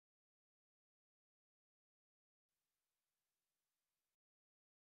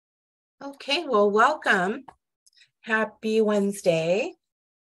Okay, well, welcome. Happy Wednesday.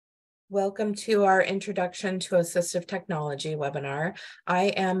 Welcome to our Introduction to Assistive Technology webinar. I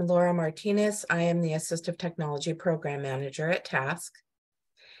am Laura Martinez. I am the Assistive Technology Program Manager at TASC.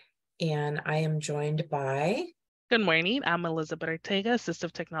 And I am joined by... Good morning. I'm Elizabeth Ortega,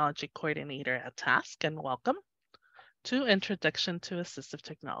 Assistive Technology Coordinator at TASC, and welcome to Introduction to Assistive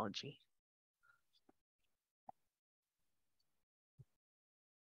Technology.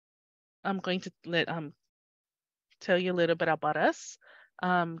 I'm going to tell you a little bit about us.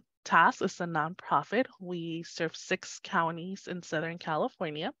 TASC is a nonprofit. We serve 6 counties in Southern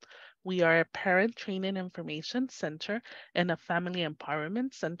California. We are a parent training information center and a family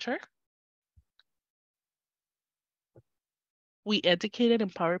empowerment center. We educate and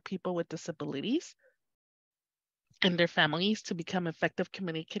empower people with disabilities and their families to become effective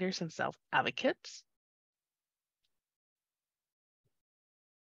communicators and self-advocates.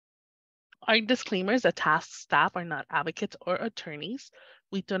 Our disclaimers that TASC staff are not advocates or attorneys.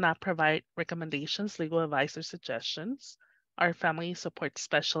 We do not provide recommendations, legal advice, or suggestions. Our family support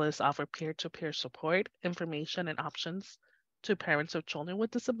specialists offer peer-to-peer support, information, and options to parents of children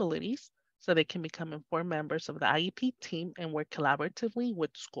with disabilities so they can become informed members of the IEP team and work collaboratively with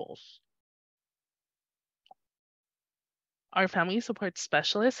schools. Our family support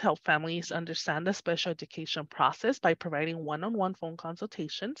specialists help families understand the special education process by providing one-on-one phone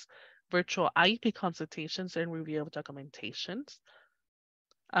consultations, virtual IEP consultations, and review of documentations.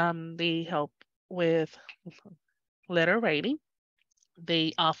 They help with letter writing.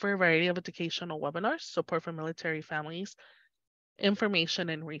 They offer a variety of educational webinars, support for military families, information,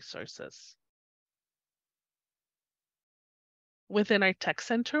 and resources. Within our tech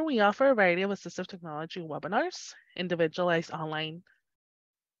center, we offer a variety of assistive technology webinars, individualized online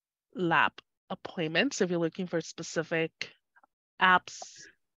lab appointments if you're looking for specific apps,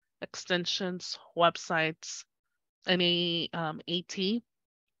 extensions, websites, any AT,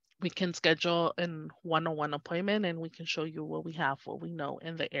 we can schedule a one-on-one appointment and we can show you what we have, what we know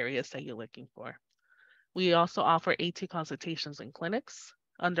in the areas that you're looking for. We also offer AT consultations and clinics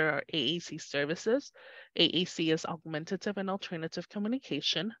under our AAC services. AAC is Augmentative and Alternative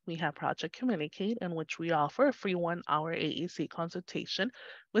Communication. We have Project Communicate, in which we offer a free 1-hour AAC consultation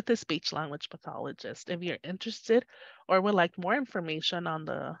with a speech language pathologist. If you're interested or would like more information on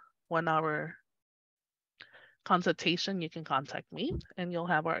the 1-hour consultation, you can contact me and you'll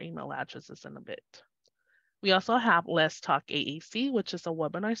have our email addresses in a bit. We also have Let's Talk AAC, which is a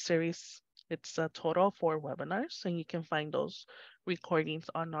webinar series. It's a total of 4 webinars, and you can find those recordings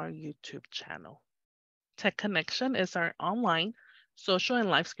on our YouTube channel. Tech Connection is our online social and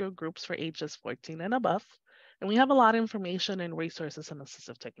life skill groups for ages 14 and above, and we have a lot of information and resources on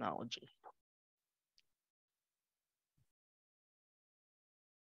assistive technology.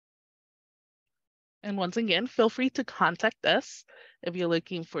 And once again, feel free to contact us if you're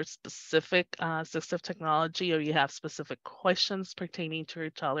looking for specific assistive technology or you have specific questions pertaining to your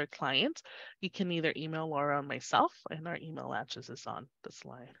child or client. You can either email Laura or myself, and our email address is on the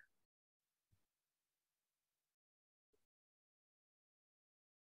slide.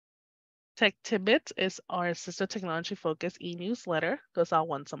 Tech Tidbits is our assistive technology focused e-newsletter. Goes out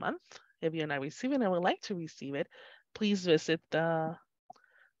once a month. If you're not receiving it and would like to receive it, please visit the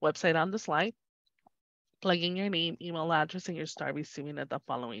website on the slide. Plug in your name, email address, and you'll start receiving it the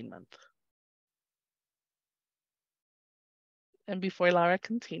following month. And before Laura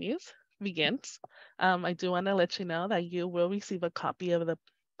begins, I do want to let you know that you will receive a copy of the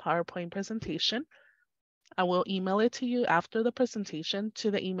PowerPoint presentation. I will email it to you after the presentation to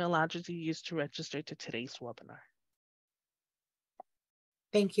the email address you used to register to today's webinar.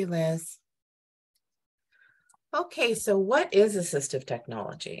 Thank you, Liz. Okay, so what is assistive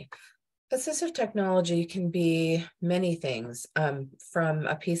technology? Assistive technology can be many things, from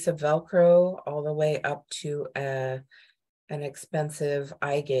a piece of Velcro all the way up to an expensive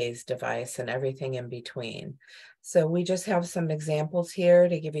eye gaze device and everything in between. So we just have some examples here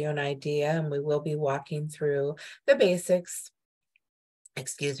to give you an idea, and we will be walking through the basics,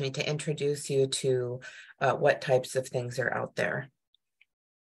 to introduce you to what types of things are out there.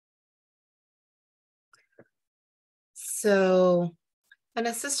 So an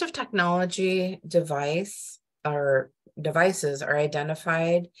assistive technology device or devices are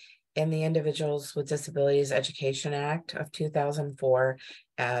identified in the Individuals with Disabilities Education Act of 2004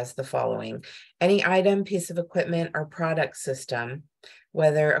 as the following: any item, piece of equipment, or product system,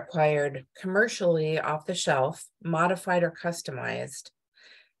 whether acquired commercially off the shelf, modified, or customized,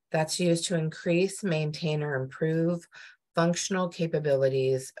 that's used to increase, maintain, or improve functional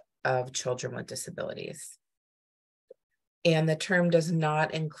capabilities of children with disabilities. And the term does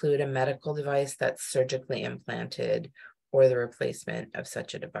not include a medical device that's surgically implanted or the replacement of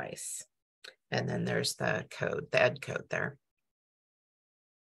such a device. And then there's the code, the ed code there.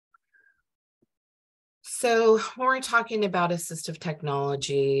 So when we're talking about assistive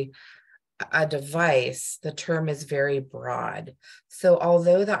technology, a device, the term is very broad. So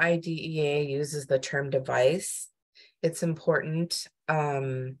although the IDEA uses the term device, it's important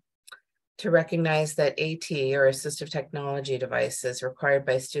to recognize that AT, or assistive technology devices required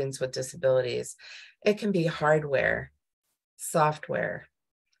by students with disabilities, it can be hardware, software,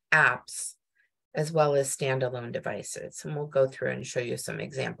 apps, as well as standalone devices. And we'll go through and show you some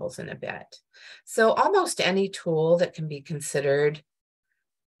examples in a bit. So almost any tool that can be considered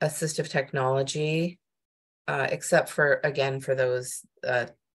assistive technology, except for, again, for those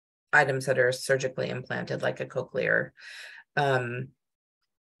items that are surgically implanted, like a cochlear,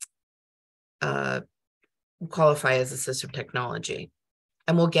 qualify as assistive technology.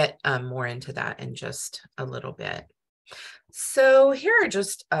 And we'll get more into that in just a little bit. So here are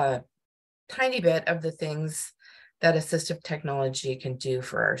just a tiny bit of the things that assistive technology can do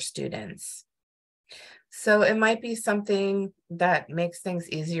for our students. So it might be something that makes things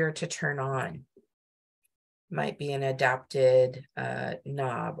easier to turn on. Might be an adapted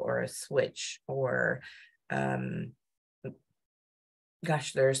knob or a switch, or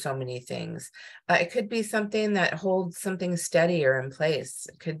gosh, there are so many things. It could be something that holds something steadier in place.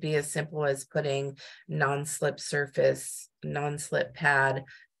 It could be as simple as putting non-slip surface, non-slip pad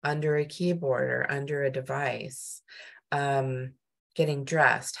under a keyboard or under a device. Getting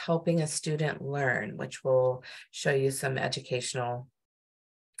dressed, helping a student learn, which will show you some educational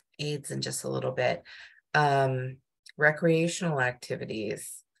aids in just a little bit. Recreational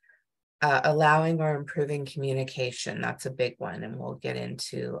activities. Allowing or improving communication, that's a big one, and we'll get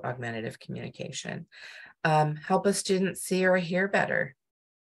into augmentative communication. Help a student see or hear better,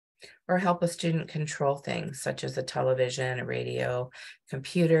 or help a student control things such as a television, a radio,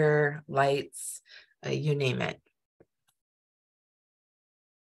 computer, lights, you name it.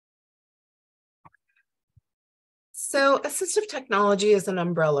 So assistive technology is an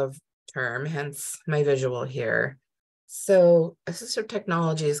umbrella term, hence my visual here. So assistive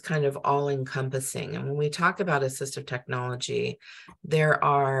technology is kind of all encompassing. And when we talk about assistive technology, there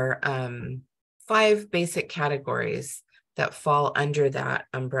are 5 basic categories that fall under that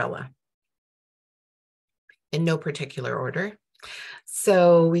umbrella in no particular order.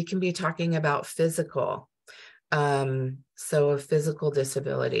 So we can be talking about physical, so a physical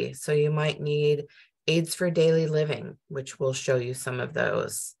disability. So you might need aids for daily living, which will show you some of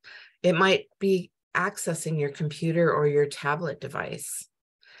those. It might be accessing your computer or your tablet device.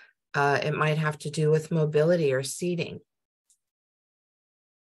 It might have to do with mobility or seating.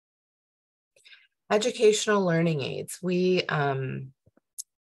 Educational learning aids. We at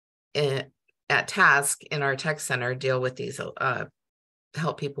Task in our tech center deal with these,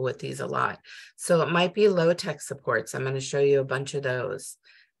 help people with these a lot. So it might be low tech supports. I'm going to show you a bunch of those.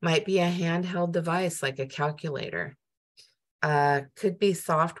 Might be a handheld device like a calculator. Could be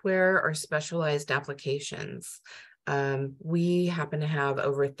software or specialized applications. We happen to have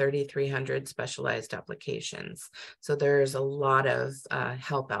over 3,300 specialized applications. So there's a lot of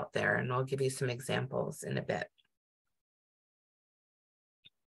help out there, and I'll give you some examples in a bit.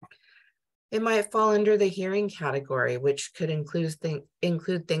 It might fall under the hearing category, which could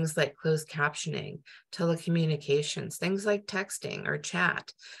include things like closed captioning, telecommunications, things like texting or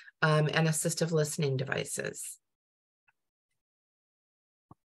chat, and assistive listening devices.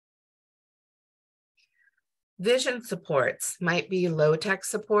 Vision supports might be low-tech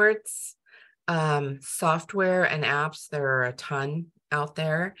supports, software and apps. There are a ton out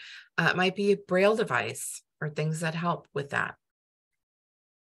there. It might be a Braille device or things that help with that.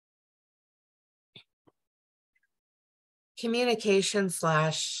 Communication /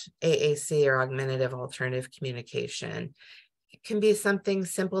 AAC, or augmentative alternative communication. It can be something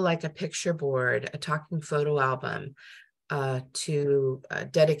simple like a picture board, a talking photo album, to a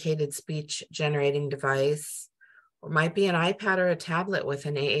dedicated speech generating device, or might be an iPad or a tablet with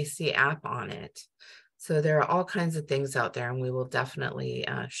an AAC app on it. So there are all kinds of things out there, and we will definitely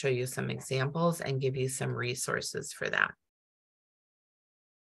show you some examples and give you some resources for that.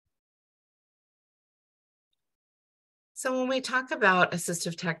 So when we talk about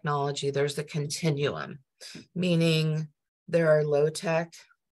assistive technology, there's a continuum, meaning there are low tech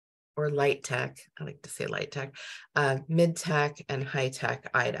or light tech, I like to say light tech, mid tech and high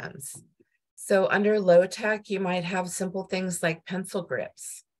tech items. So under low tech, you might have simple things like pencil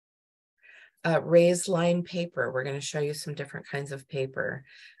grips, raised line paper. We're going to show you some different kinds of paper,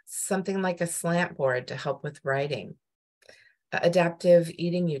 something like a slant board to help with writing. Adaptive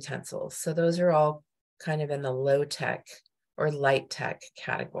eating utensils. So those are all kind of in the low tech or light tech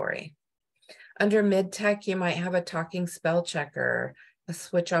category. Under mid tech, you might have a talking spell checker, a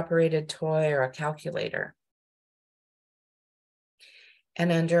switch operated toy, or a calculator.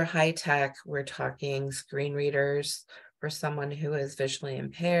 And under high tech, we're talking screen readers for someone who is visually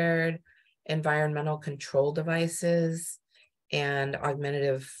impaired, environmental control devices, and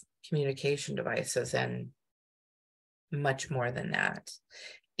augmentative communication devices, and much more than that.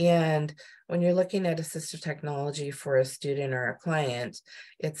 And when you're looking at assistive technology for a student or a client,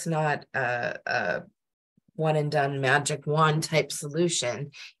 it's not a one and done magic wand type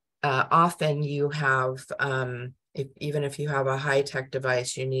solution. Often you have, even if you have a high tech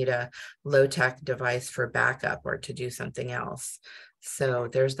device, you need a low tech device for backup or to do something else. So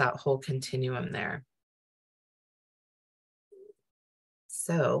there's that whole continuum there.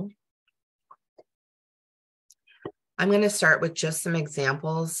 So I'm going to start with just some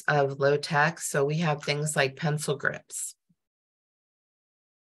examples of low tech. So we have things like pencil grips.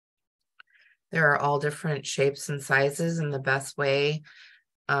 There are all different shapes and sizes, and the best way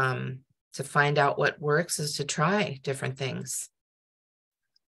to find out what works is to try different things.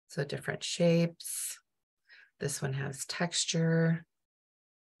 So different shapes. This one has texture.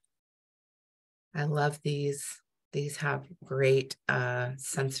 I love these. These have great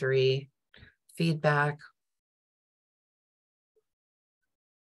sensory feedback.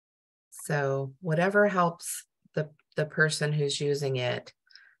 So whatever helps the person who's using it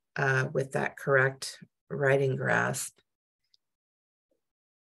with that correct writing grasp.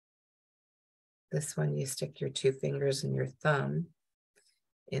 This one, you stick your 2 fingers and your thumb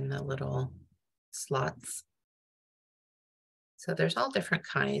in the little slots. So there's all different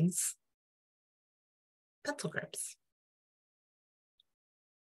kinds. Pencil grips.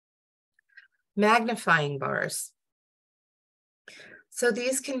 Magnifying bars. So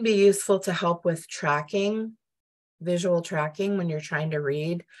these can be useful to help with tracking, visual tracking when you're trying to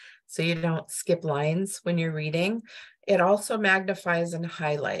read, so you don't skip lines when you're reading. It also magnifies and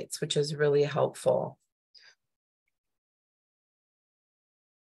highlights, which is really helpful.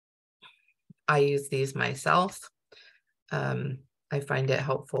 I use these myself. I find it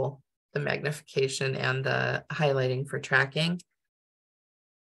helpful, the magnification and the highlighting for tracking.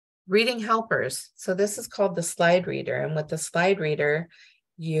 Reading helpers. So this is called the slide reader. And with the slide reader,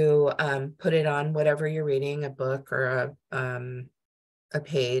 you put it on whatever you're reading, a book or a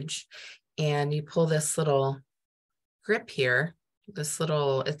page, and you pull this little grip here, it's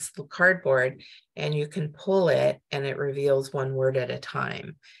the cardboard, and you can pull it and it reveals one word at a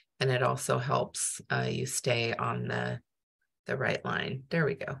time. And it also helps you stay on the right line. There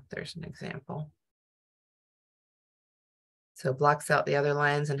we go. There's an example. So it blocks out the other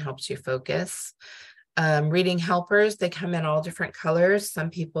lines and helps you focus. Reading helpers, they come in all different colors. Some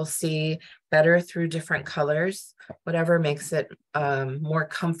people see better through different colors, whatever makes it more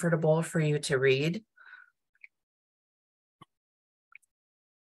comfortable for you to read.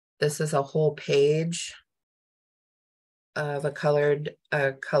 This is a whole page of a colored,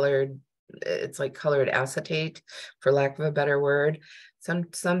 it's like colored acetate, for lack of a better word. Some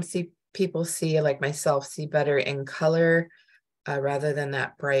people see, like myself, see better in color rather than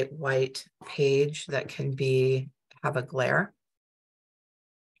that bright white page that can have a glare.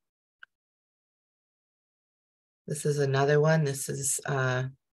 This is another one. This is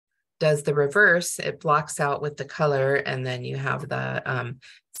does the reverse. It blocks out with the color, and then you have the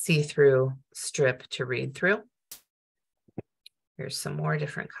see-through strip to read through. Here's some more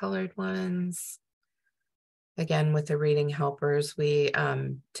different colored ones. Again, with the reading helpers, we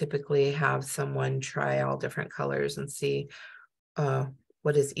typically have someone try all different colors and see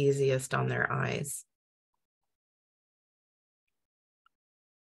what is easiest on their eyes.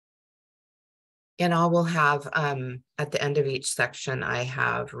 And I will have, at the end of each section, I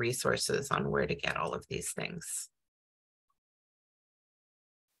have resources on where to get all of these things.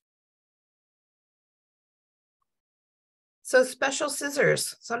 So special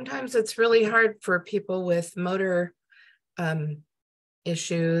scissors. Sometimes it's really hard for people with motor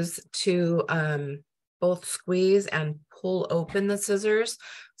issues to both squeeze and pull open the scissors.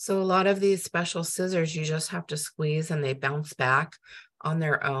 So a lot of these special scissors, you just have to squeeze and they bounce back on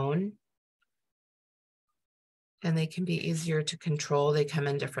their own. And they can be easier to control. They come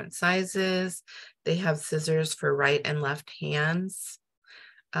in different sizes. They have scissors for right and left hands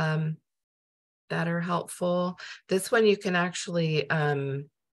that are helpful. This one you can actually,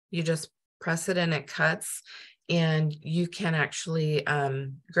 you just press it and it cuts, and you can actually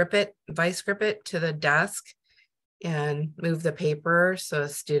vice grip it to the desk and move the paper, so a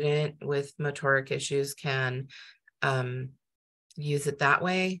student with motoric issues can use it that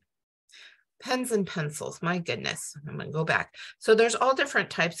way. Pens and pencils, my goodness, I'm gonna go back. So there's all different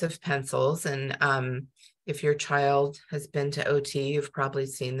types of pencils, and if your child has been to OT, you've probably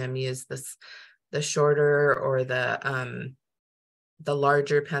seen them use the shorter or the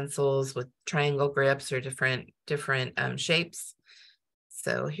larger pencils with triangle grips or different shapes.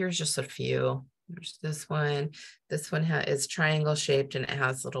 So here's just a few. There's this one. This one is triangle shaped and it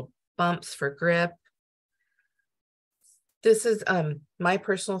has little bumps for grip. This is my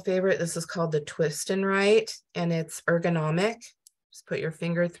personal favorite. This is called the Twist and Write, and it's ergonomic. Just put your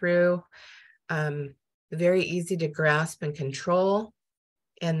finger through. Very easy to grasp and control.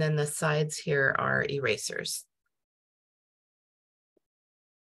 And then the sides here are erasers.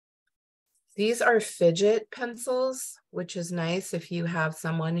 These are fidget pencils, which is nice if you have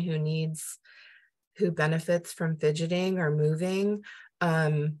someone who benefits from fidgeting or moving.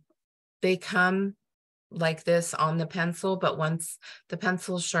 They come like this on the pencil, but once the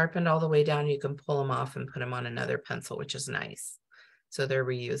pencil is sharpened all the way down, you can pull them off and put them on another pencil, which is nice. So they're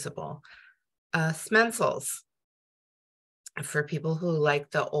reusable. Smensels, for people who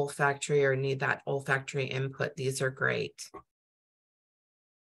like the olfactory or need that olfactory input, these are great.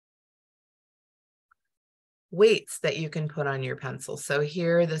 Weights that you can put on your pencil. So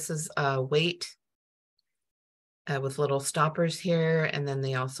here, this is a weight with little stoppers here, and then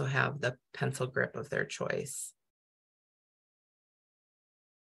they also have the pencil grip of their choice.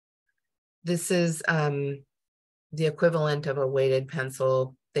 This is the equivalent of a weighted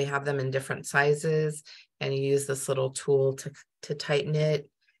pencil. They have them in different sizes, and you use this little tool to tighten it,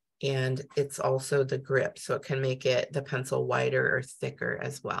 and it's also the grip, so it can make the pencil wider or thicker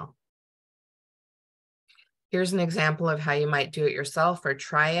as well. Here's an example of how you might do it yourself or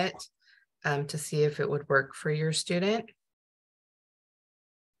try it to see if it would work for your student.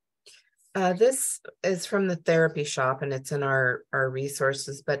 This is from the therapy shop, and it's in our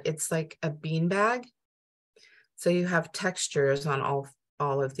resources, but it's like a bean bag. So you have textures on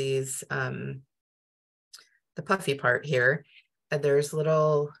all of these. The puffy part here, there's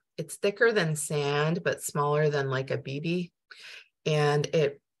it's thicker than sand, but smaller than like a BB. And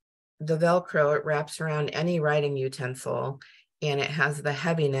the Velcro, it wraps around any writing utensil, and it has the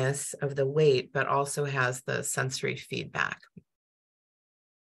heaviness of the weight, but also has the sensory feedback.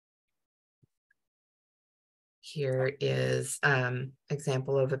 Here is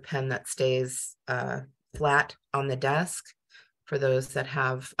example of a pen that stays flat on the desk for those that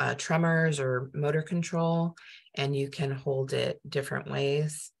have tremors or motor control, and you can hold it different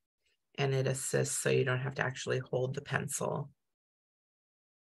ways, and it assists so you don't have to actually hold the pencil.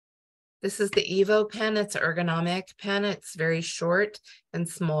 This is the Evo pen. It's an ergonomic pen. It's very short and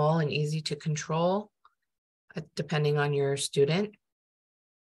small and easy to control, depending on your student.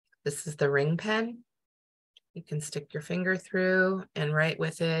 This is the ring pen. You can stick your finger through and write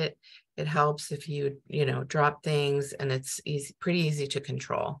with it. It helps if you drop things, and it's pretty easy to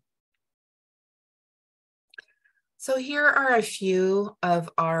control. So here are a few of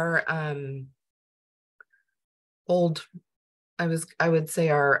our old, I would say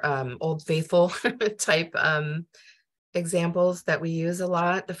our old faithful type examples that we use a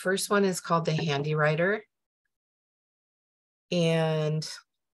lot. The first one is called the Handy Writer. And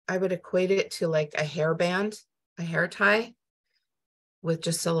I would equate it to like a hairband, a hair tie with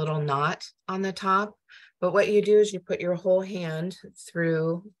just a little knot on the top. But what you do is you put your whole hand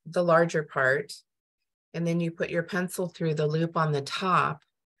through the larger part, and then you put your pencil through the loop on the top,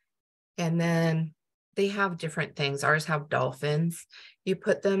 and then they have different things. Ours have dolphins. You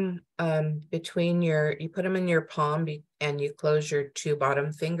put them you put them in your palm and you close your two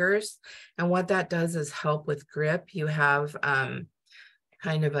bottom fingers. And what that does is help with grip. You have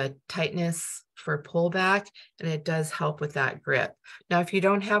kind of a tightness for pullback, and it does help with that grip. Now, if you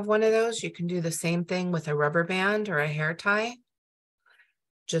don't have one of those, you can do the same thing with a rubber band or a hair tie.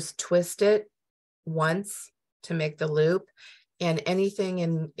 Just twist it once to make the loop, and anything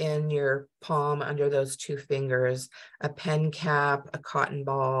in your palm under those two fingers, a pen cap, a cotton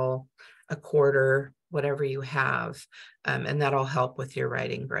ball, a quarter, whatever you have, and that'll help with your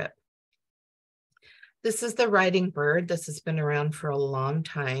writing grip. This is the writing bird. This has been around for a long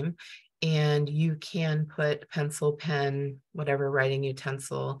time, and you can put pencil, pen, whatever writing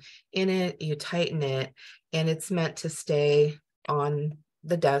utensil in it, you tighten it, and it's meant to stay on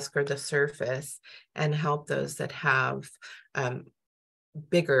the desk or the surface and help those that have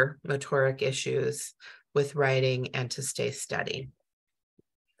bigger motoric issues with writing and to stay steady.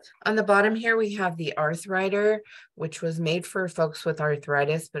 On the bottom here, we have the Arthwriter, which was made for folks with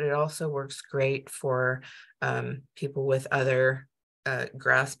arthritis, but it also works great for people with other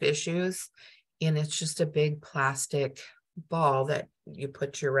grasp issues. And it's just a big plastic ball that you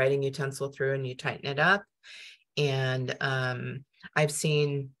put your writing utensil through and you tighten it up. And I've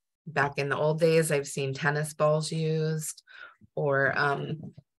seen, back in the old days, I've seen tennis balls used, or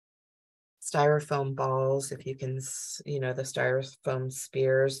styrofoam balls, if you can, the styrofoam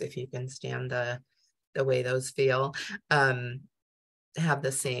spears, if you can stand the way those feel, have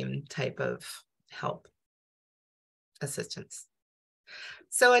the same type of help assistance.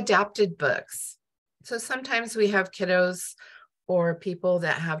 So adapted books. So sometimes we have kiddos or people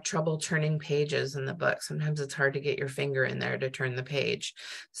that have trouble turning pages in the book. Sometimes it's hard to get your finger in there to turn the page.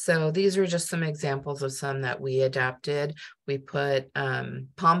 So these are just some examples of some that we adapted. We put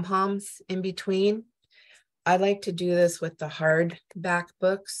pom-poms in between. I like to do this with the hardback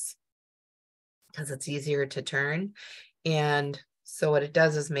books because it's easier to turn. And so what it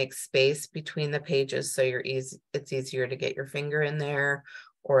does is make space between the pages, so it's easier to get your finger in there,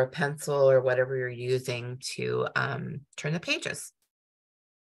 or a pencil, or whatever you're using to turn the pages.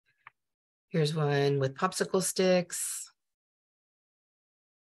 Here's one with popsicle sticks.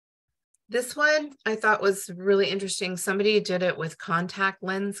 This one I thought was really interesting. Somebody did it with contact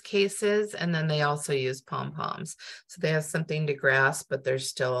lens cases, and then they also use pom-poms. So they have something to grasp, but there's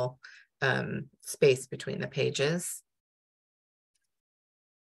still space between the pages.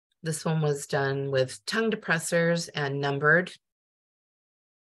 This one was done with tongue depressors and numbered.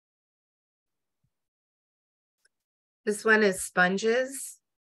 This one is sponges.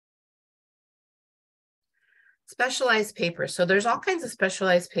 Specialized paper. So there's all kinds of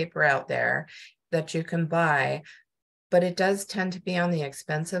specialized paper out there that you can buy, but it does tend to be on the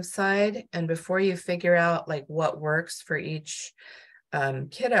expensive side. And before you figure out like what works for each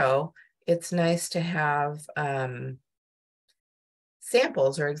kiddo, it's nice to have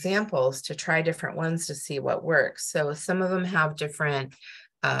samples or examples to try different ones to see what works. So some of them have different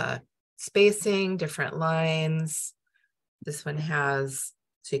spacing, different lines. This one has,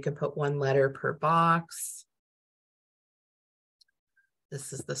 so you can put one letter per box.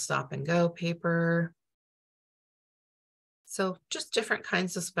 This is the stop and go paper. So just different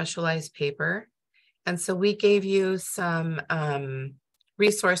kinds of specialized paper. And so we gave you some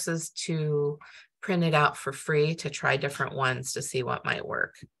resources to print it out for free to try different ones to see what might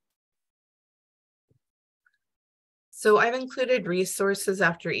work. So I've included resources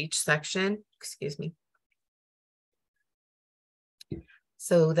after each section, excuse me,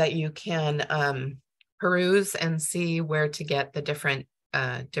 so that you can peruse and see where to get the different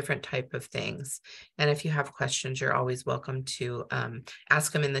type of things. And if you have questions, you're always welcome to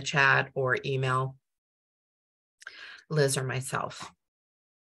ask them in the chat or email Liz or myself.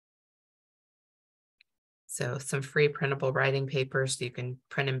 So some free printable writing paper, so you can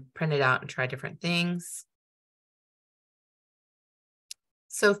print it out and try different things.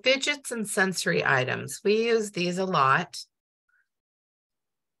 So fidgets and sensory items, we use these a lot.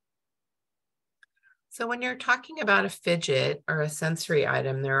 So when you're talking about a fidget or a sensory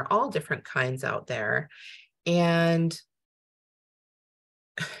item, there are all different kinds out there. And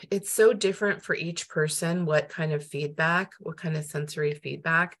it's so different for each person, what kind of feedback, what kind of sensory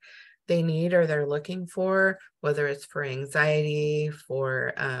feedback they need or they're looking for, whether it's for anxiety,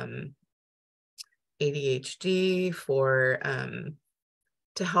 for ADHD, for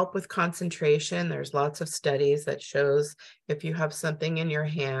to help with concentration. There's lots of studies that shows if you have something in your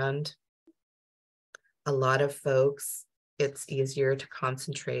hand, a lot of folks, it's easier to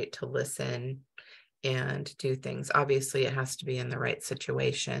concentrate, to listen, and do things. Obviously, it has to be in the right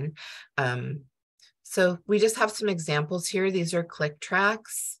situation. So we just have some examples here. These are click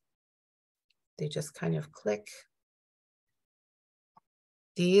tracks. They just kind of click.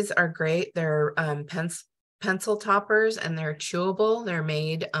 These are great. They're pencil toppers, and they're chewable. They're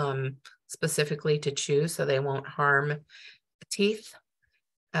made specifically to chew, so they won't harm teeth.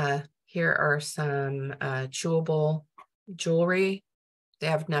 Here are some chewable jewelry. They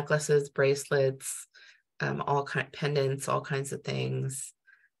have necklaces, bracelets, all pendants, all kinds of things.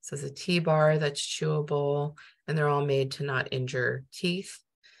 This is a T-bar that's chewable, and they're all made to not injure teeth.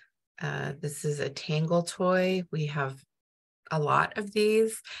 This is a Tangle toy. We have a lot of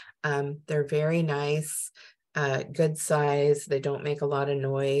these. They're very nice, good size. They don't make a lot of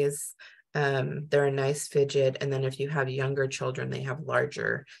noise. They're a nice fidget. And then if you have younger children, they have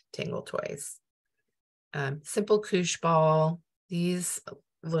larger Tangle toys. Simple koosh ball. These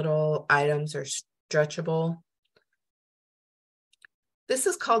little items are stretchable. This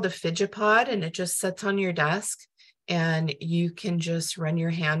is called a fidget pod, and it just sits on your desk, and you can just run your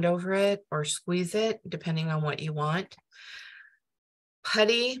hand over it or squeeze it, depending on what you want.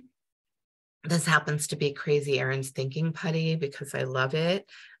 Putty. This happens to be Crazy Erin's thinking putty because I love it.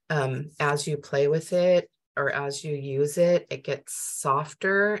 As you play with it, or as you use it, it gets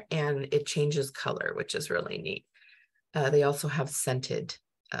softer and it changes color, which is really neat. They also have scented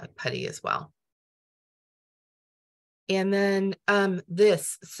putty as well. And then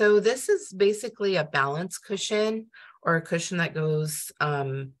this is basically a balance cushion, or a cushion that goes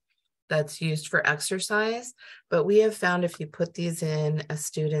that's used for exercise. But we have found if you put these in a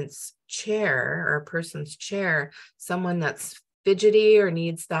student's chair or a person's chair, someone that's fidgety or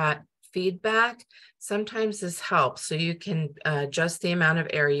needs that feedback, sometimes this helps. So you can adjust the amount of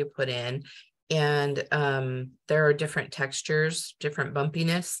air you put in, and there are different textures, different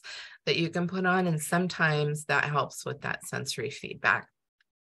bumpiness that you can put on, and sometimes that helps with that sensory feedback,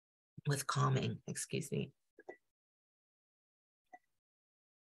 with calming, excuse me.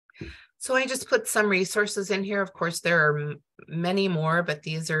 So I just put some resources in here. Of course, there are many more, but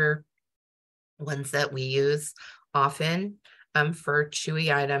these are ones that we use often for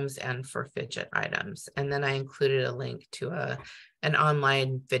chewy items and for fidget items. And then I included a link to an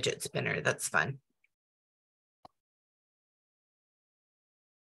online fidget spinner that's fun.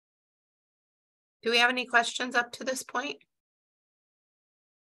 Do we have any questions up to this point?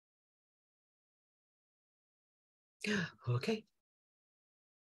 Okay.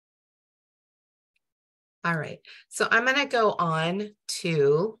 All right. So I'm going to go on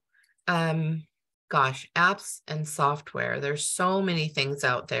to, apps and software. There's so many things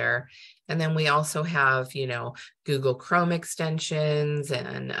out there. And then we also have, Google Chrome extensions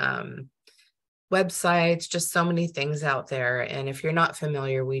and websites, just so many things out there. And if you're not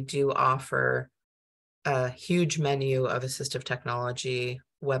familiar, we do offer a huge menu of assistive technology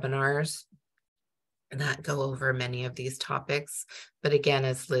webinars that go over many of these topics. But again,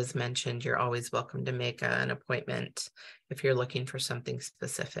 as Liz mentioned, you're always welcome to make an appointment if you're looking for something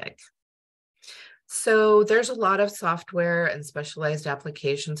specific. So there's a lot of software and specialized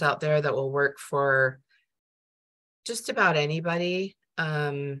applications out there that will work for just about anybody.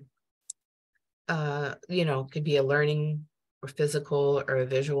 Could be a learning or physical or a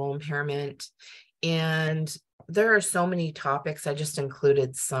visual impairment. And there are so many topics. I just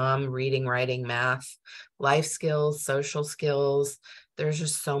included some: reading, writing, math, life skills, social skills. There's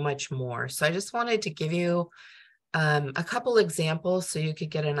just so much more. So I just wanted to give you a couple examples so you could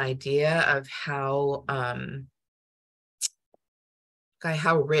get an idea of how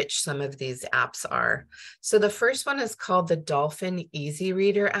rich some of these apps are. So the first one is called the Dolphin Easy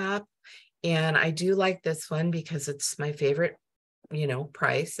Reader app. And I do like this one because it's my favorite,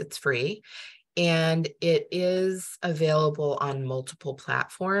 price. It's free. And it is available on multiple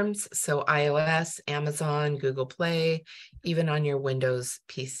platforms. So iOS, Amazon, Google Play, even on your Windows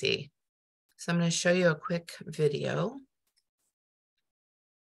PC. So I'm going to show you a quick video,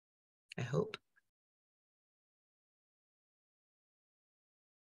 I hope.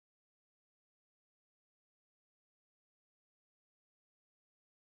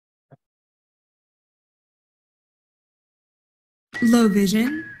 Low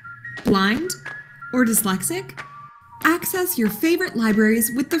vision, blind, or dyslexic? Access your favorite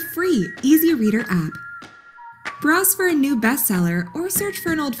libraries with the free Easy Reader app. Browse for a new bestseller or search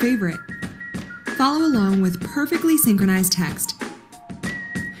for an old favorite. Follow along with perfectly synchronized text.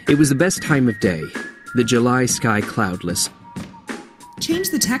 It was the best time of day, the July sky cloudless.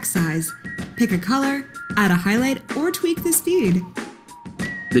 Change the text size, pick a color, add a highlight, or tweak the speed.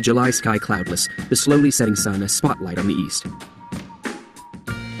 The July sky cloudless, the slowly setting sun a spotlight on the east.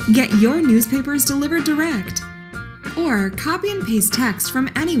 Get your newspapers delivered direct. Or copy and paste text from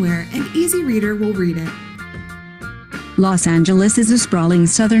anywhere and Easy Reader will read it. Los Angeles is a sprawling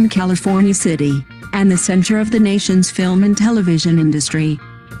Southern California city and the center of the nation's film and television industry.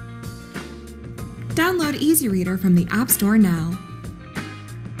 Download Easy Reader from the App Store now.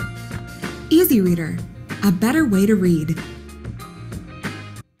 Easy Reader, a better way to read.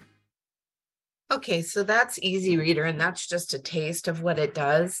 Okay, so that's Easy Reader, and that's just a taste of what it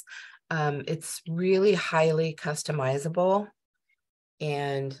does. It's really highly customizable.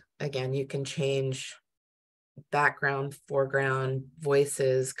 And again, you can change background, foreground,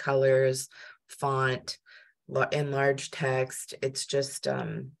 voices, colors, font, enlarge text. It's just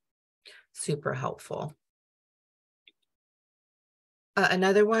super helpful.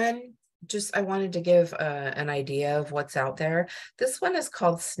 Another one, I wanted to give an idea of what's out there. This one is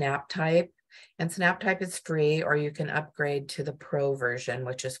called SnapType. And SnapType is free, or you can upgrade to the Pro version,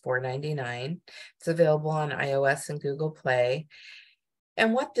 which is $4.99. It's available on iOS and Google Play.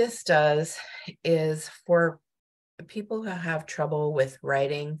 And what this does is, for people who have trouble with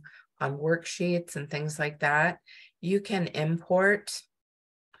writing on worksheets and things like that, you can import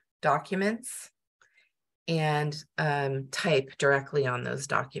documents and type directly on those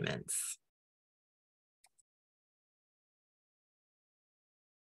documents.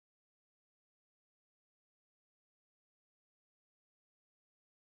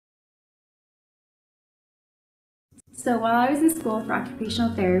 So while I was in school for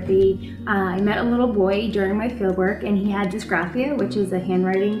occupational therapy, I met a little boy during my fieldwork, and he had dysgraphia, which is a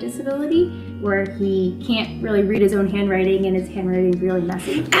handwriting disability where he can't really read his own handwriting and his handwriting is really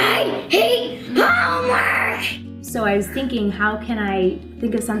messy. I hate homework! So I was thinking, how can I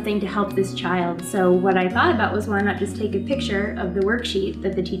think of something to help this child? So what I thought about was, why not just take a picture of the worksheet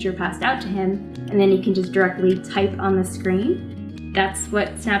that the teacher passed out to him, and then he can just directly type on the screen. That's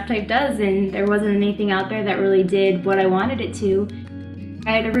what SnapType does, and there wasn't anything out there that really did what I wanted it to.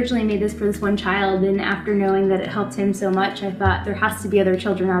 I had originally made this for this one child, and after knowing that it helped him so much, I thought there has to be other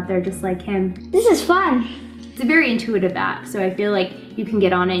children out there just like him. This is fun! It's a very intuitive app, so I feel like you can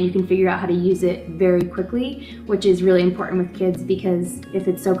get on it and you can figure out how to use it very quickly, which is really important with kids, because if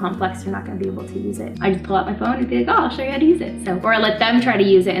it's so complex, they're not going to be able to use it. I just pull out my phone and be like, oh, I'll show you how to use it. So, or I let them try to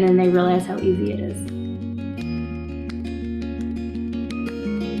use it, and then they realize how easy it is.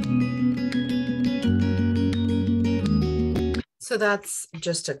 So that's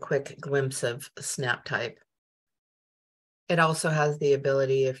just a quick glimpse of SnapType. It also has the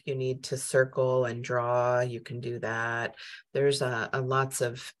ability, if you need to circle and draw, you can do that. There's a lots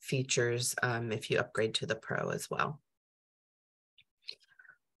of features if you upgrade to the Pro as well.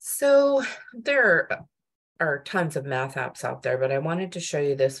 So there are tons of math apps out there, but I wanted to show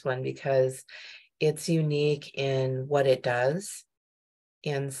you this one because it's unique in what it does.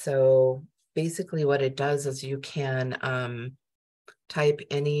 And so basically what it does is you can type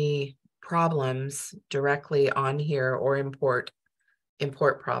any problems directly on here, or import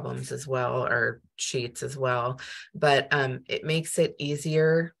problems as well, or sheets as well. But it makes it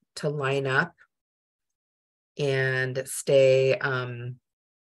easier to line up and stay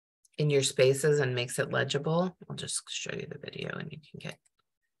in your spaces, and makes it legible. I'll just show you the video and you can get.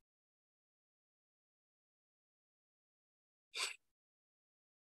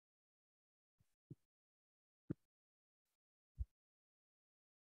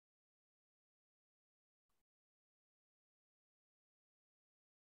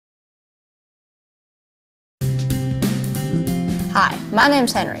 Hi, my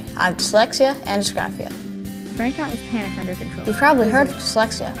name's Henry. I have dyslexia and dysgraphia. Frank got his panic under control. You've probably heard of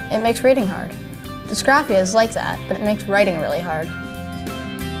dyslexia. It makes reading hard. Dysgraphia is like that, but it makes writing really hard.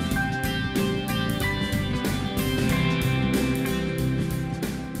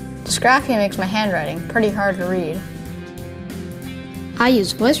 Dysgraphia makes my handwriting pretty hard to read. I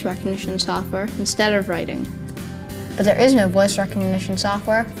use voice recognition software instead of writing. But there is no voice recognition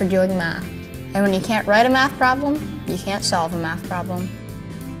software for doing math. And when you can't write a math problem, you can't solve a math problem.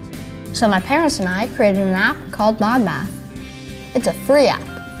 So my parents and I created an app called ModMath. It's a free app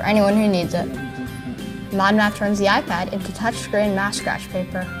for anyone who needs it. ModMath turns the iPad into touchscreen math scratch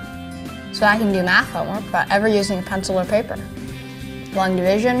paper, so I can do math homework without ever using a pencil or paper. Long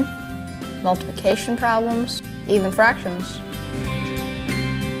division, multiplication problems, even fractions.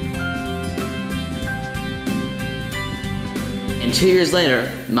 And 2 years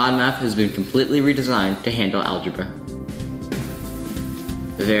later, ModMath has been completely redesigned to handle algebra.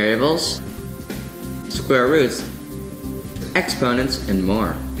 Variables, square roots, exponents, and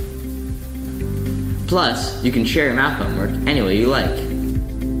more. Plus, you can share your math homework any way you like.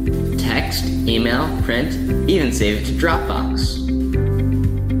 Text, email, print, even save it to Dropbox.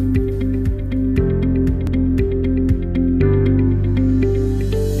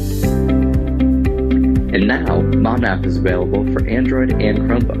 And now, ModMath is available for Android and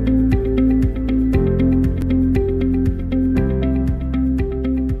Chromebook.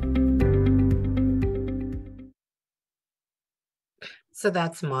 So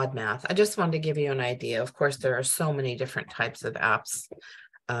that's ModMath. I just wanted to give you an idea. Of course, there are so many different types of apps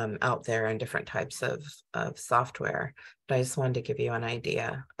out there and different types of software, but I just wanted to give you an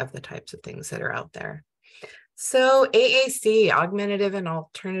idea of the types of things that are out there. So AAC, augmentative and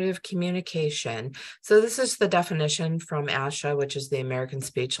alternative communication. So this is the definition from ASHA, which is the American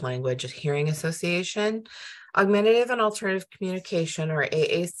Speech Language Hearing Association. Augmentative and alternative communication, or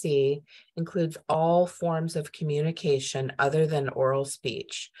AAC, includes all forms of communication other than oral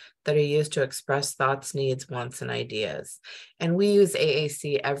speech that are used to express thoughts, needs, wants, and ideas. And we use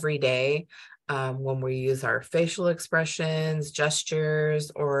AAC every day when we use our facial expressions, gestures,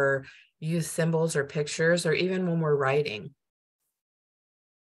 or use symbols or pictures, or even when we're writing.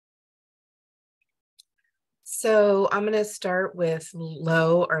 So I'm going to start with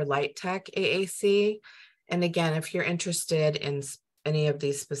low or light tech AAC. And again, if you're interested in any of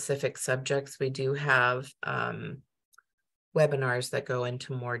these specific subjects, we do have webinars that go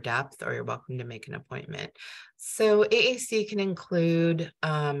into more depth, or you're welcome to make an appointment. So AAC can include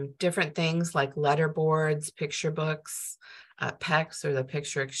different things like letterboards, picture books, PECS, or the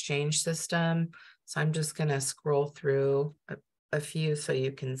picture exchange system, So I'm just going to scroll through a few so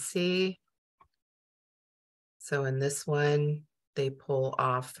you can see. So in this one, they pull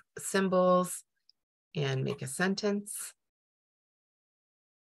off symbols and make a sentence.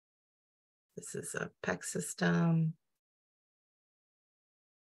 This is a PEC system.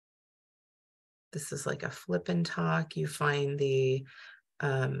 This is like a flip and talk. You find the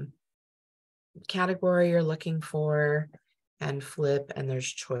category you're looking for and flip, and there's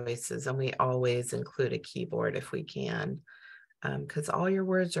choices. And we always include a keyboard if we can, because all your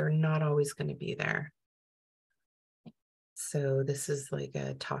words are not always going to be there. So this is like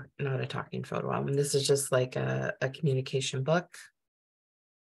a talk, not a talking photo album. This is just like a communication book.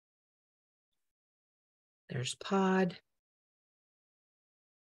 There's Pod.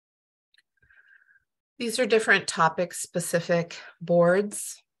 These are different topic specific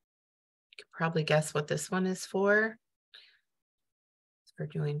boards. You could probably guess what this one is for. It's for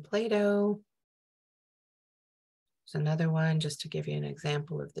doing Play-Doh. There's another one just to give you an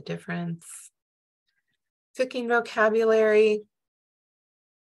example of the difference. Cooking vocabulary.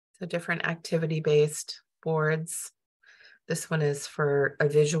 So different activity-based boards. This one is for a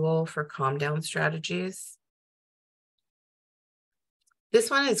visual for calm down strategies. This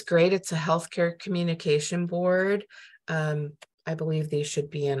one is great. It's a healthcare communication board. I believe these should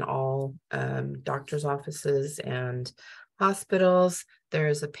be in all doctor's offices and hospitals.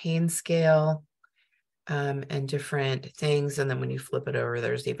 There's a pain scale and different things. And then when you flip it over,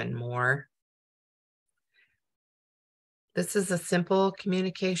 there's even more. This is a simple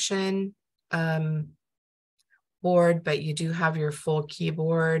communication board, but you do have your full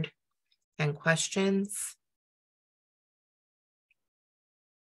keyboard and questions.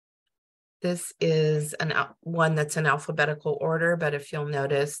 This is one that's in alphabetical order, but if you'll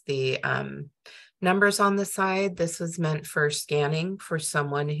notice the numbers on the side, this was meant for scanning for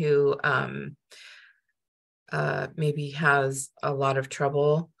someone who maybe has a lot of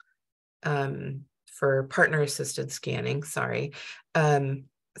trouble for partner-assisted scanning, sorry.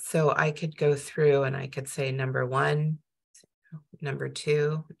 So I could go through and I could say number 1, number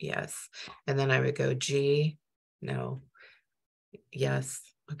 2, yes. And then I would go G, no, yes.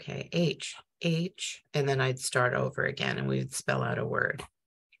 Okay, H, and then I'd start over again and we'd spell out a word.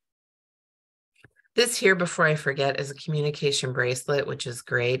 This here, before I forget, is a communication bracelet, which is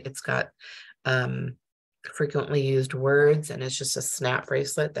great. It's got frequently used words, and it's just a snap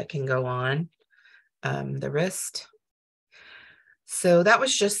bracelet that can go on the wrist. So that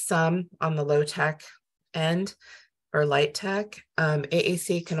was just some on the low tech end or light tech.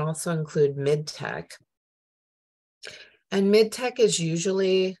 AAC can also include mid tech. And mid-tech is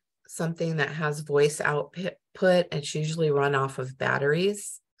usually something that has voice output. It's usually run off of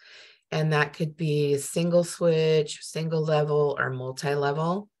batteries. And that could be single switch, single level, or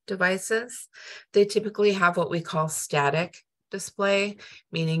multi-level devices. They typically have what we call static display,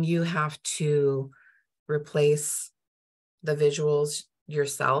 meaning you have to replace the visuals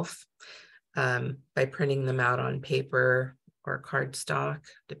yourself by printing them out on paper or cardstock,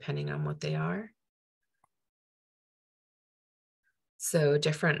 depending on what they are. So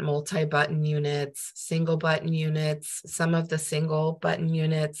different multi-button units, single button units. Some of the single button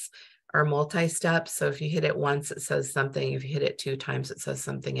units are multi-step. So if you hit it once, it says something. If you hit it 2 times, it says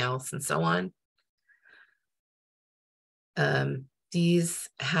something else, and so on. These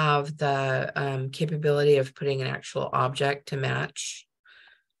have the capability of putting an actual object to match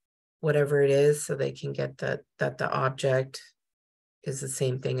whatever it is, so they can get that the object is the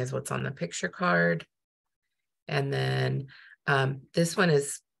same thing as what's on the picture card. And then this one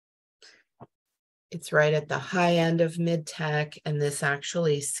it's right at the high end of mid-tech, and this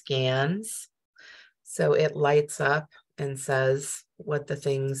actually scans. So it lights up and says what the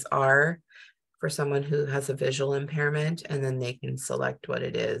things are for someone who has a visual impairment, and then they can select what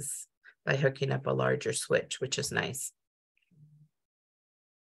it is by hooking up a larger switch, which is nice.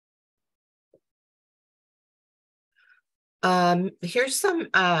 Here's some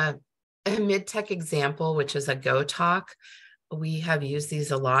a mid-tech example, which is a Go Talk. We have used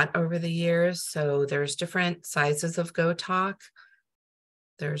these a lot over the years. So there's different sizes of Go Talk.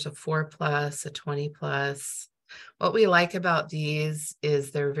 There's a 4+, a 20+. What we like about these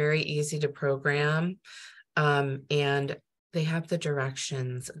is they're very easy to program, and they have the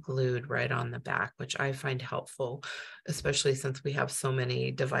directions glued right on the back, which I find helpful, especially since we have so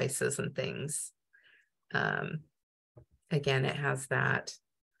many devices and things. Again, it has that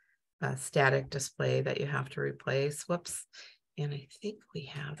static display that you have to replace. Whoops. And I think we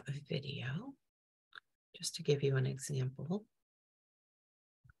have a video just to give you an example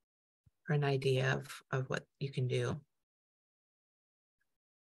or an idea of what you can do.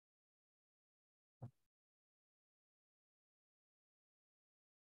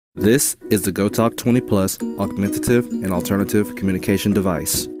 This is the GoTalk 20 Plus augmentative and alternative communication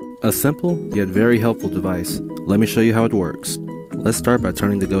device. A simple yet very helpful device. Let me show you how it works. Let's start by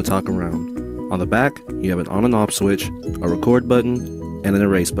turning the GoTalk around. On the back, you have an on and off switch, a record button, and an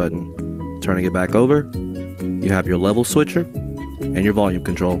erase button. Turning it back over, you have your level switcher and your volume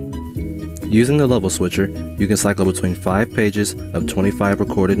control. Using the level switcher, you can cycle between 5 pages of 25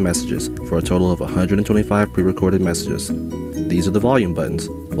 recorded messages for a total of 125 pre-recorded messages. These are the volume buttons,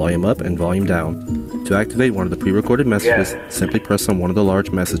 volume up and volume down. To activate one of the pre-recorded messages, simply press on one of the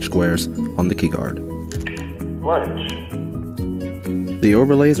large message squares on the keyguard. Lunch. The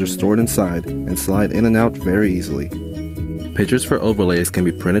overlays are stored inside and slide in and out very easily. Pictures for overlays can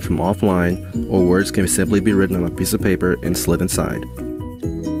be printed from offline, or words can simply be written on a piece of paper and slid inside.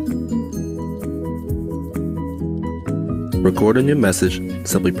 Record a new message,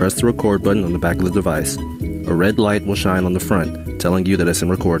 simply press the record button on the back of the device. A red light will shine on the front, telling you that it's in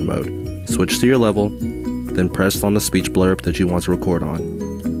record mode. Switch to your level, then press on the speech blurb that you want to record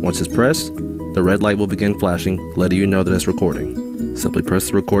on. Once it's pressed, the red light will begin flashing, letting you know that it's recording. Simply press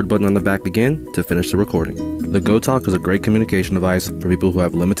the record button on the back again to finish the recording. The GoTalk is a great communication device for people who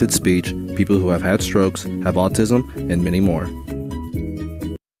have limited speech, people who have had strokes, have autism, and many more.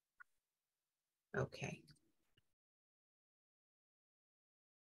 Okay.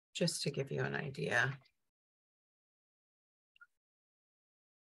 Just to give you an idea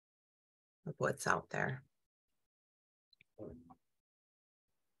of what's out there.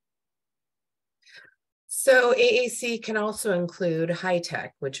 So AAC can also include high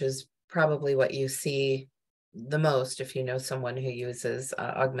tech, which is probably what you see the most if you know someone who uses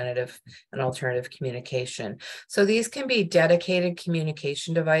augmentative and alternative communication. So these can be dedicated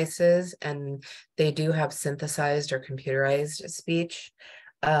communication devices, and they do have synthesized or computerized speech.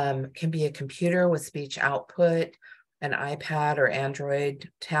 Can be a computer with speech output, an iPad or Android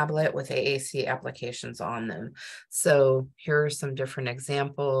tablet with AAC applications on them. So here are some different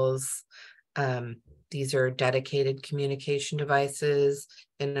examples. These are dedicated communication devices.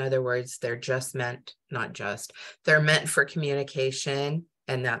 In other words, they're just meant, not just, they're meant for communication,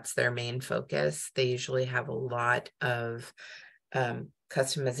 and that's their main focus. They usually have a lot of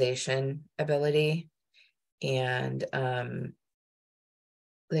customization ability, and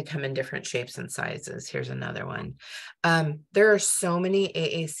they come in different shapes and sizes. Here's another one. There are so many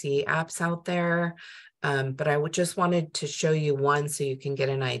AAC apps out there, but I just wanted to show you one so you can get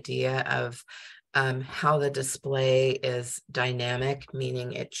an idea of how the display is dynamic,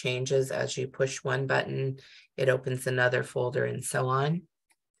 meaning it changes as you push one button, it opens another folder, and so on.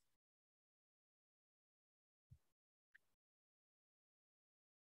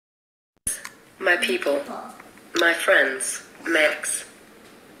 My people, my friends, Max.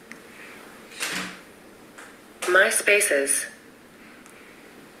 My spaces.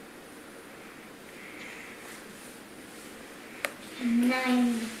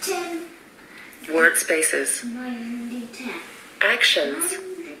 Word spaces. 90, 10. Actions.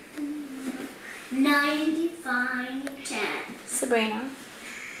 95, 10. Sabrina.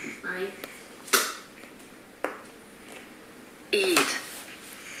 5. Eat.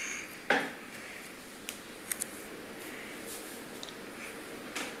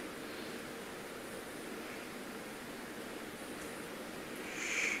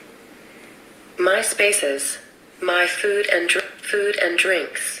 My spaces. My food and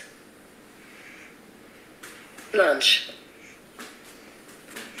drinks. Lunch.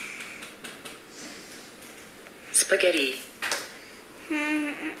 Spaghetti.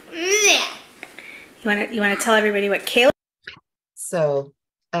 You want to tell everybody what Caleb? So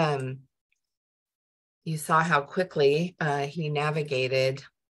you saw how quickly he navigated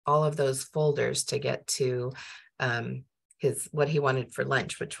all of those folders to get to what he wanted for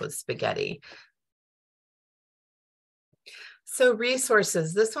lunch, which was spaghetti. So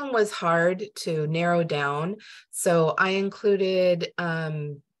resources, this one was hard to narrow down. So I included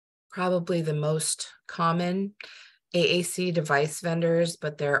probably the most common AAC device vendors,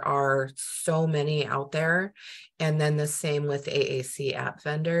 but there are so many out there. And then the same with AAC app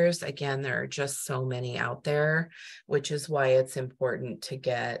vendors. Again, there are just so many out there, which is why it's important to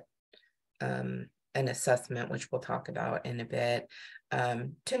get an assessment, which we'll talk about in a bit,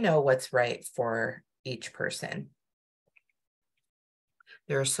 to know what's right for each person.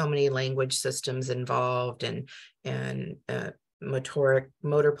 There are so many language systems involved and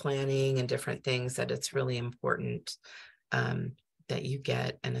motor planning and different things that it's really important that you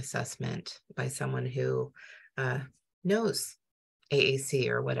get an assessment by someone who knows AAC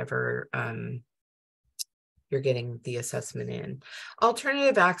or whatever you're getting the assessment in.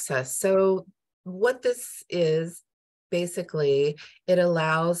 Alternative access. So what this is basically it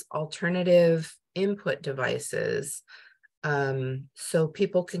allows alternative input devices, so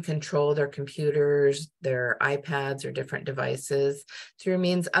people can control their computers, their iPads, or different devices through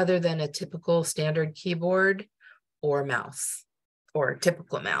means other than a typical standard keyboard or mouse or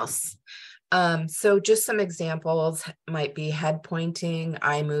typical mouse. So just some examples might be head pointing,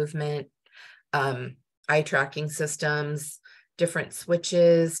 eye movement, eye tracking systems, different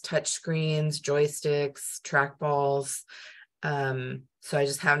switches, touch screens, joysticks, trackballs. So I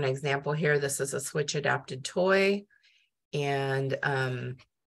just have an example here. This is a switch adapted toy. And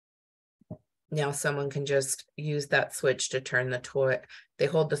now someone can just use that switch to turn the toy. They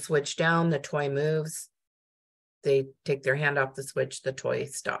hold the switch down, the toy moves. They take their hand off the switch, the toy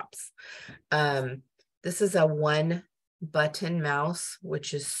stops. This is a 1-button mouse,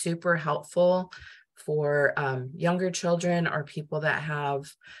 which is super helpful for younger children or people that have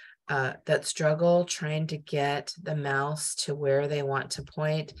that struggle trying to get the mouse to where they want to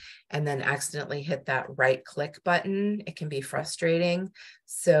point and then accidentally hit that right click button. It can be frustrating.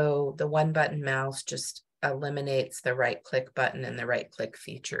 So the 1-button mouse just eliminates the right click button and the right click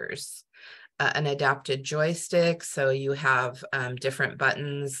features. An adapted joystick, so you have different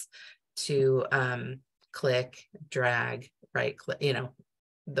buttons to click, drag, right click, you know,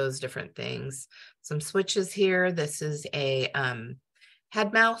 those different things. Some switches here. This is a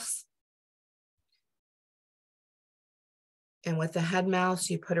head mouse. And with the head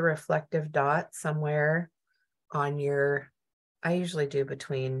mouse, you put a reflective dot somewhere on your, I usually do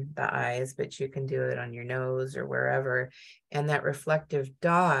between the eyes, but you can do it on your nose or wherever. And that reflective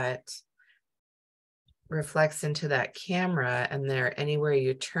dot reflects into that camera, and there, anywhere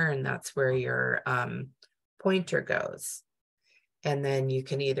you turn, that's where your pointer goes. And then you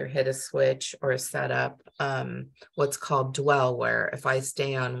can either hit a switch or set up what's called dwell, where if I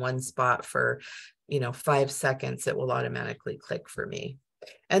stay on one spot for, 5 seconds, it will automatically click for me.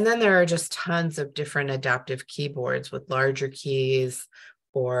 And then there are just tons of different adaptive keyboards with larger keys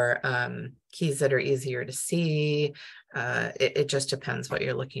or keys that are easier to see. It just depends what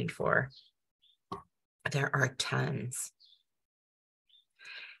you're looking for. There are tons.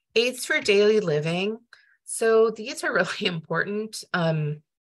 Aids for daily living. So these are really important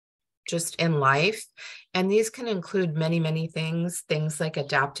just in life. And these can include many, many things like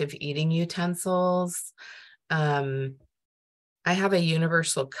adaptive eating utensils. I have a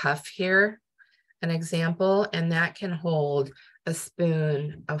universal cuff here, an example, and that can hold a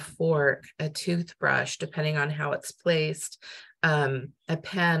spoon, a fork, a toothbrush, depending on how it's placed, a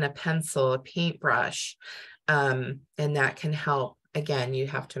pen, a pencil, a paintbrush, and that can help. Again, you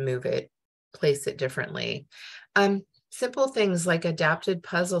have to move it, place it differently. Simple things like adapted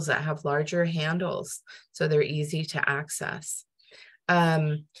puzzles that have larger handles, so they're easy to access.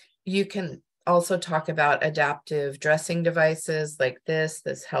 You can also talk about adaptive dressing devices like this.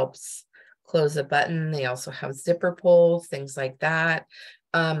 This helps close a button. They also have zipper pulls, things like that.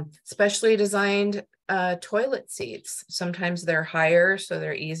 Specially designed toilet seats. Sometimes they're higher, so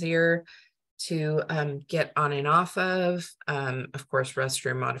they're easier to get on and off of. Of course,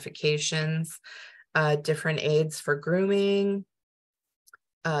 restroom modifications, different aids for grooming.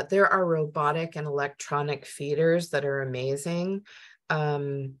 There are robotic and electronic feeders that are amazing.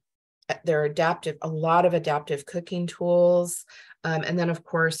 They're adaptive, a lot of adaptive cooking tools. And then, of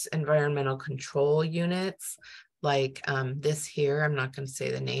course, environmental control units like this here. I'm not going to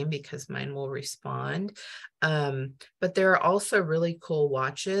say the name because mine will respond. But there are also really cool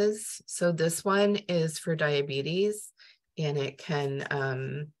watches. So this one is for diabetes, and it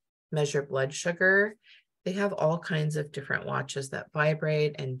can measure blood sugar. They have all kinds of different watches that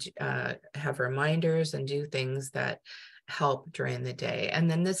vibrate and have reminders and do things that help during the day. And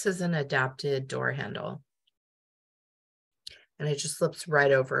then this is an adapted door handle. And it just slips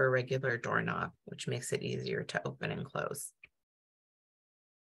right over a regular doorknob, which makes it easier to open and close.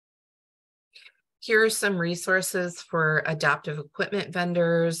 Here are some resources for adaptive equipment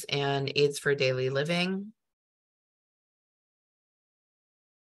vendors and aids for daily living.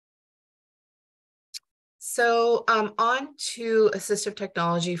 So on to assistive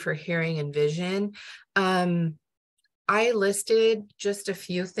technology for hearing and vision. I listed just a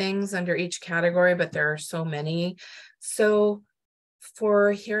few things under each category, but there are so many. So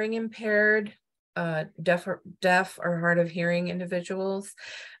for hearing impaired, deaf or hard of hearing individuals,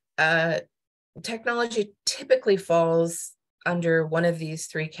 technology typically falls under one of these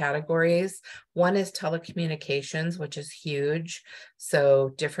 3 categories. One is telecommunications, which is huge.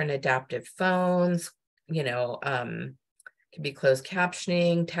 So different adaptive phones, can be closed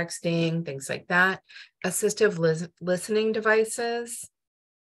captioning, texting, things like that. Assistive listening devices.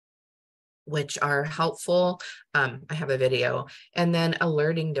 which are helpful. I have a video, and then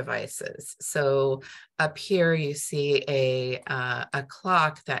alerting devices. So up here you see a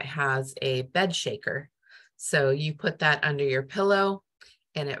clock that has a bed shaker. So you put that under your pillow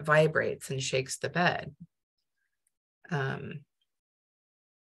and it vibrates and shakes the bed.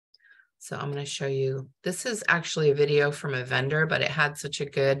 So I'm going to show you, this is actually a video from a vendor, but it had such a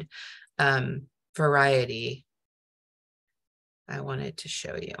good variety. I wanted to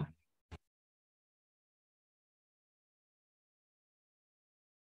show you.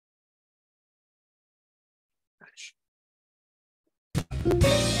 Gosh.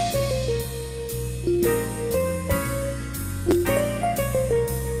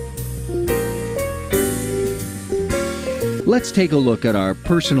 Let's take a look at our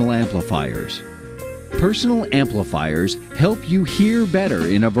personal amplifiers. Personal amplifiers help you hear better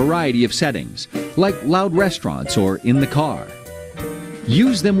in a variety of settings, like loud restaurants or in the car.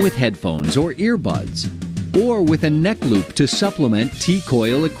 Use them with headphones or earbuds, or with a neck loop to supplement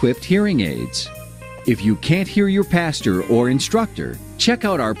T-coil equipped hearing aids. If you can't hear your pastor or instructor, check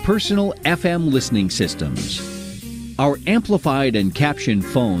out our personal FM listening systems. Our amplified and captioned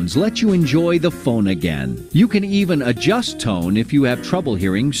phones let you enjoy the phone again. You can even adjust tone if you have trouble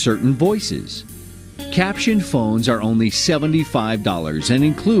hearing certain voices. Captioned phones are only $75 and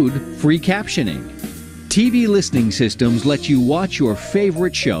include free captioning. TV listening systems let you watch your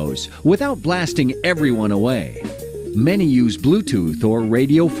favorite shows without blasting everyone away. Many use Bluetooth or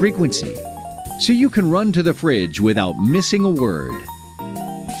radio frequency, so you can run to the fridge without missing a word.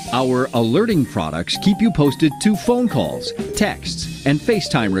 Our alerting products keep you posted to phone calls, texts, and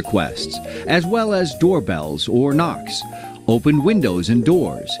FaceTime requests, as well as doorbells or knocks, opened windows and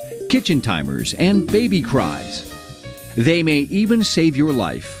doors, kitchen timers, and baby cries. They may even save your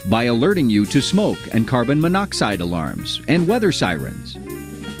life by alerting you to smoke and carbon monoxide alarms and weather sirens.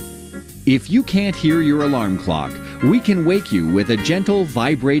 If you can't hear your alarm clock, we can wake you with a gentle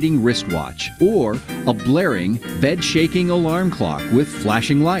vibrating wristwatch or a blaring, bed-shaking alarm clock with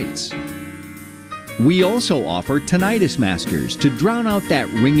flashing lights. We also offer tinnitus maskers to drown out that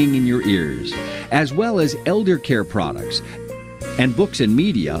ringing in your ears, as well as elder care products and books and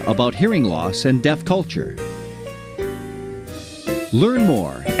media about hearing loss and deaf culture. Learn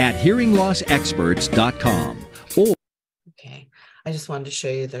more at hearinglossexperts.com. Okay, I just wanted to show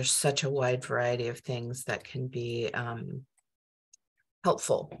you there's such a wide variety of things that can be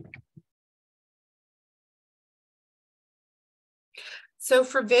helpful. So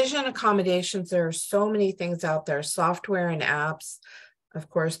for vision accommodations, there are so many things out there, software and apps. Of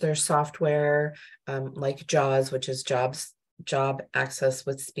course, there's software like JAWS, which is Job Access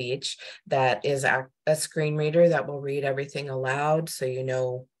with Speech, that is a screen reader that will read everything aloud, so you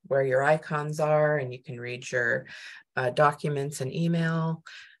know where your icons are and you can read your documents and email.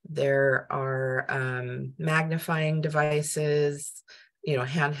 There are magnifying devices, you know,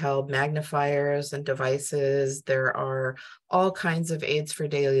 handheld magnifiers and devices. There are all kinds of aids for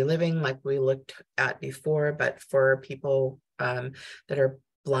daily living, like we looked at before, but for people that are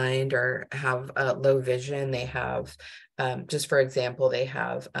blind or have low vision, they have, just for example, they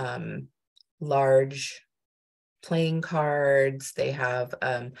have large playing cards, they have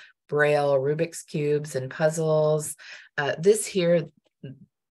Braille, Rubik's Cubes, and puzzles. This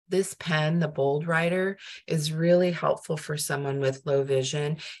pen, the Bold Writer, is really helpful for someone with low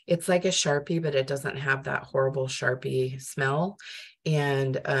vision. It's like a Sharpie, but it doesn't have that horrible Sharpie smell.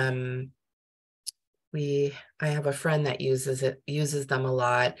 And I have a friend that uses them a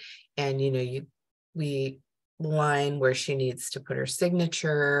lot. And, you know, we line where she needs to put her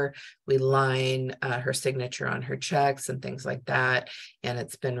signature. We line her signature on her checks and things like that. And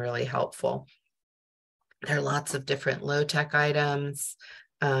it's been really helpful. There are lots of different low-tech items.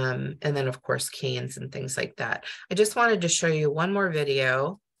 And then, of course, canes and things like that. I just wanted to show you one more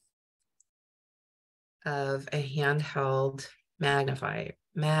video of a handheld magnifier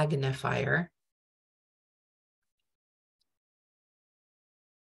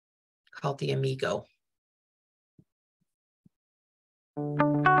called the Amigo.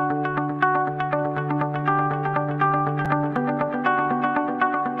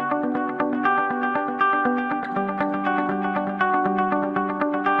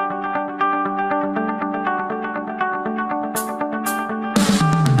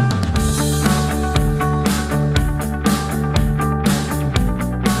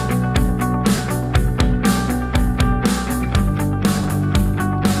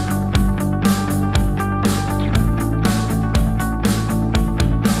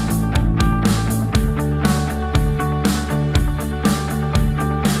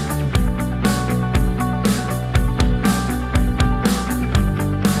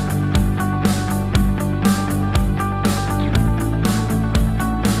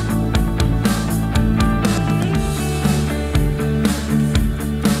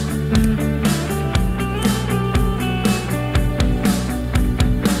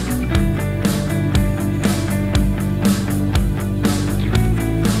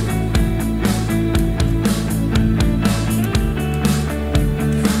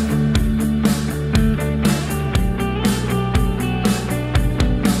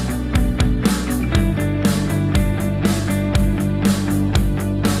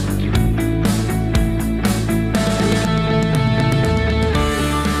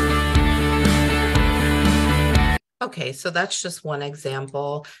 family. So that's just one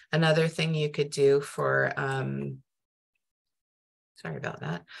example. Another thing you could do for, sorry about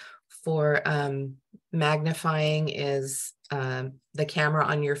that, for magnifying is the camera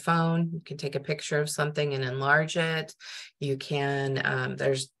on your phone. You can take a picture of something and enlarge it. You can,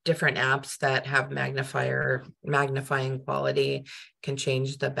 there's different apps that have magnifying quality, can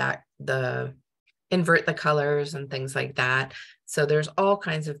change invert the colors and things like that. So there's all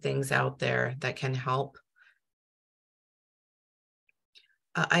kinds of things out there that can help.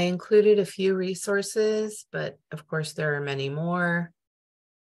 I included a few resources, but of course there are many more.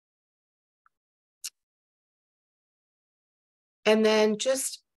 And then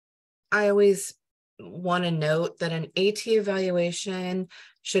I always want to note that an AT evaluation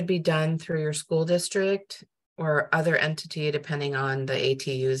should be done through your school district or other entity, depending on the AT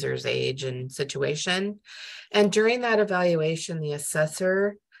user's age and situation. And during that evaluation, the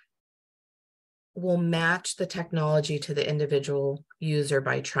assessor will match the technology to the individual user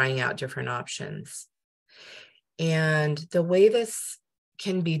by trying out different options. And the way this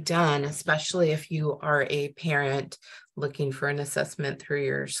can be done, especially if you are a parent looking for an assessment through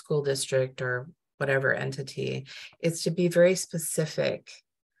your school district or whatever entity, is to be very specific.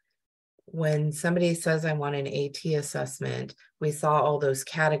 When somebody says, I want an AT assessment, we saw all those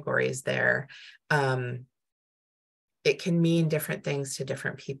categories there. It can mean different things to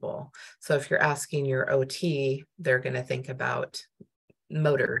different people. So if you're asking your OT, they're going to think about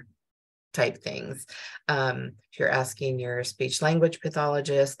motor type things. If you're asking your speech language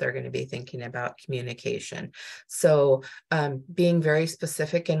pathologist, they're going to be thinking about communication. So being very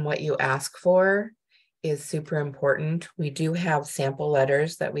specific in what you ask for is super important. We do have sample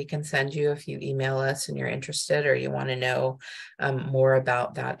letters that we can send you if you email us and you're interested or you want to know more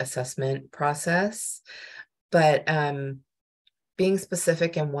about that assessment process. But being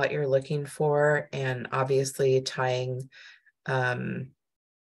specific in what you're looking for and obviously tying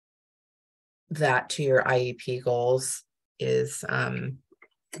that to your IEP goals is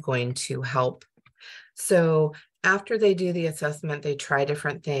going to help. So after they do the assessment, they try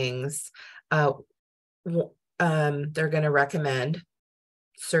different things. They're going to recommend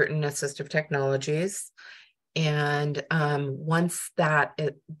certain assistive technologies. And once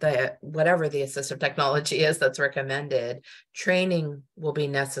whatever the assistive technology is that's recommended, training will be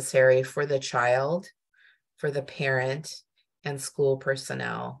necessary for the child, for the parent, and school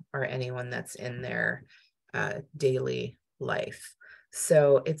personnel or anyone that's in their daily life.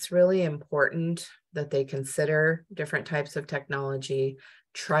 So it's really important that they consider different types of technology,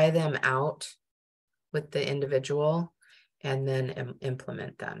 try them out with the individual, and then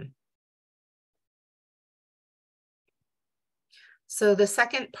implement them. So the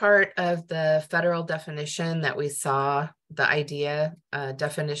second part of the federal definition that we saw, the idea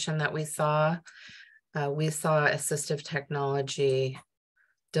definition that we saw assistive technology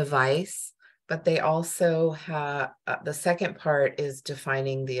device, but they also have, the second part is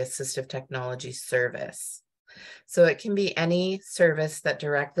defining the assistive technology service. So it can be any service that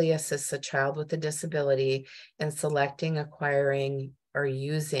directly assists a child with a disability in selecting, acquiring, or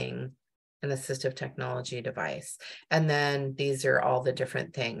using an assistive technology device. And then these are all the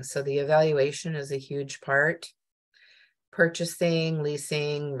different things. So the evaluation is a huge part. Purchasing,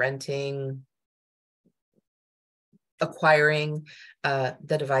 leasing, renting, acquiring the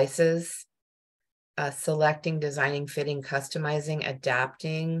devices, selecting, designing, fitting, customizing,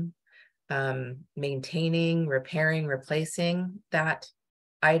 adapting, maintaining, repairing, replacing that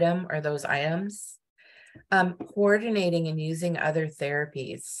item or those items, coordinating and using other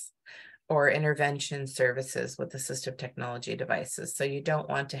therapies or intervention services with assistive technology devices. So you don't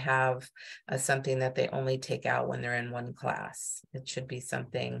want to have something that they only take out when they're in one class. It should be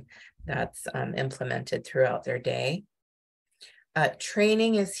something that's implemented throughout their day.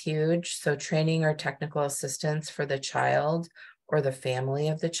 Training is huge. So training or technical assistance for the child or the family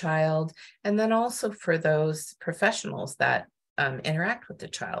of the child, and then also for those professionals that interact with the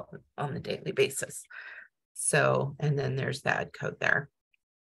child on a daily basis. So, and then there's the ed code there.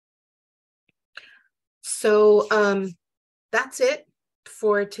 So that's it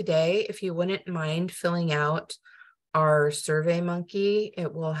for today. If you wouldn't mind filling out our Survey Monkey,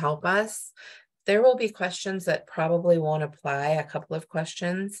 it will help us. There will be questions that probably won't apply, a couple of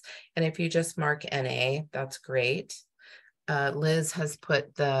questions. And if you just mark NA, that's great. Liz has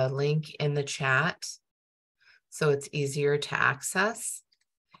put the link in the chat, so it's easier to access.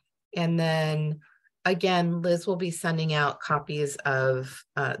 And then again, Liz will be sending out copies of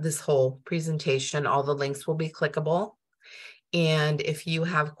this whole presentation. All the links will be clickable. And if you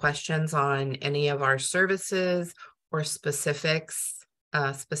have questions on any of our services or specifics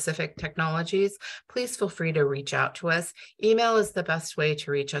specific technologies, please feel free to reach out to us. Email is the best way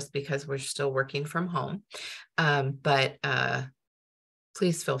to reach us because we're still working from home, but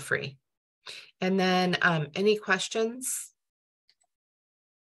please feel free. And then any questions?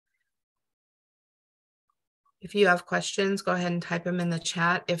 If you have questions, go ahead and type them in the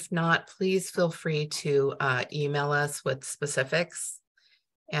chat. If not, please feel free to email us with specifics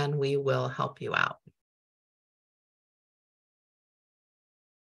and we will help you out.